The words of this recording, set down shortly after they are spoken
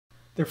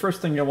The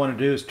first thing you'll want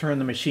to do is turn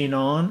the machine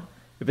on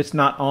if it's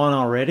not on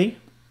already.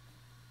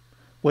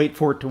 Wait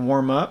for it to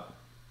warm up.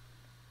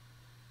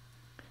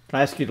 If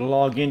I ask you to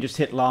log in, just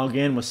hit log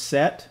in with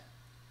set.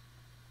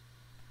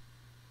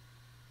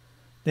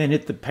 Then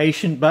hit the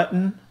patient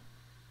button.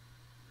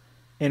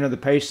 Enter the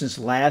patient's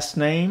last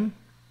name.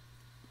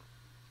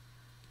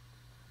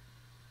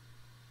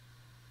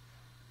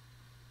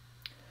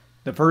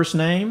 The first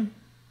name.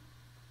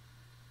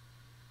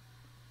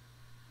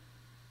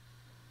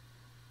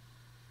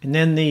 And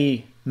then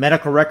the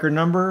medical record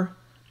number.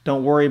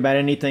 Don't worry about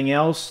anything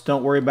else.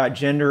 Don't worry about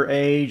gender,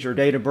 age, or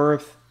date of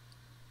birth.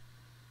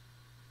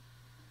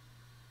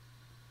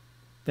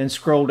 Then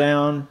scroll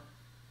down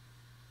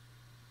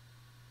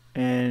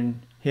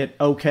and hit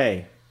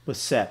OK with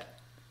set.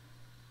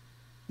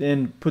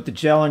 Then put the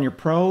gel on your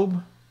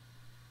probe.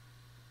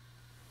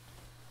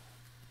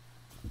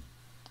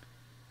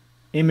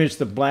 Image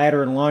the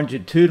bladder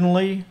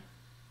longitudinally.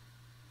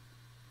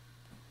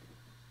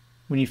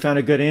 When you found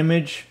a good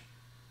image,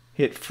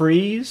 hit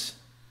freeze.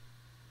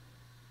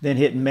 Then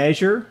hit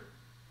measure.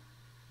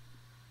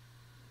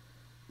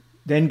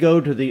 Then go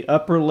to the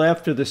upper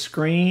left of the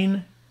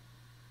screen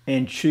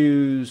and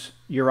choose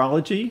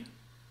urology.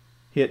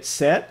 Hit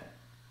set.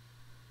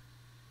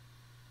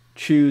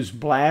 Choose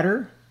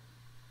bladder.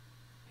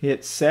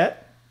 Hit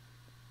set.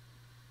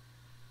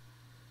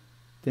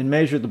 Then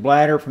measure the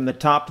bladder from the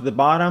top to the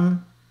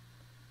bottom.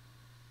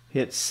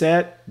 Hit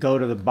set. Go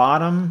to the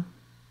bottom.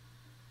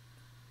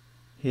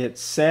 Hit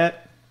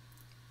set.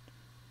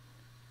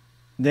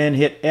 Then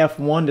hit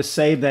F1 to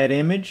save that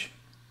image.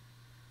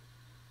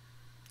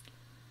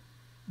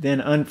 Then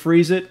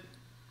unfreeze it.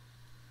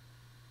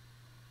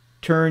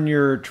 Turn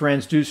your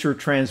transducer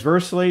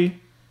transversely.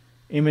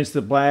 Image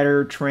the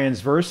bladder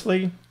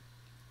transversely.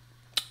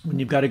 When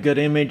you've got a good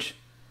image,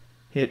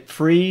 hit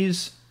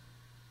freeze.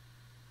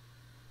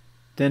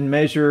 Then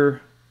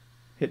measure,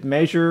 hit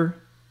measure.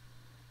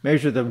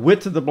 Measure the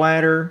width of the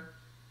bladder.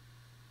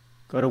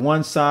 Go to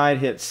one side,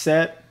 hit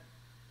set.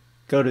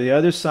 Go to the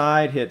other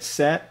side, hit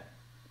set.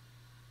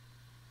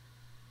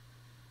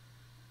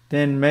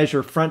 Then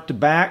measure front to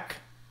back.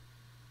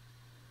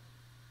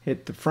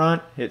 Hit the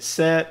front, hit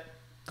set.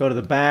 Go to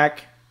the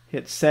back,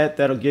 hit set.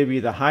 That'll give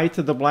you the height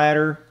of the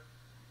bladder.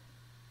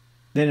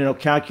 Then it'll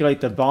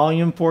calculate the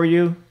volume for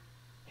you.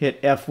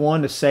 Hit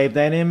F1 to save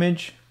that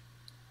image.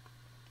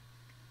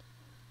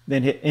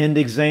 Then hit end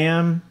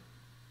exam.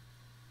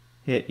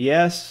 Hit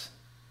yes.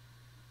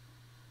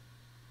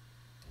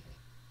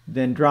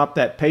 Then drop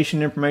that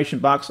patient information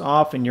box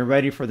off and you're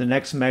ready for the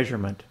next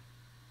measurement.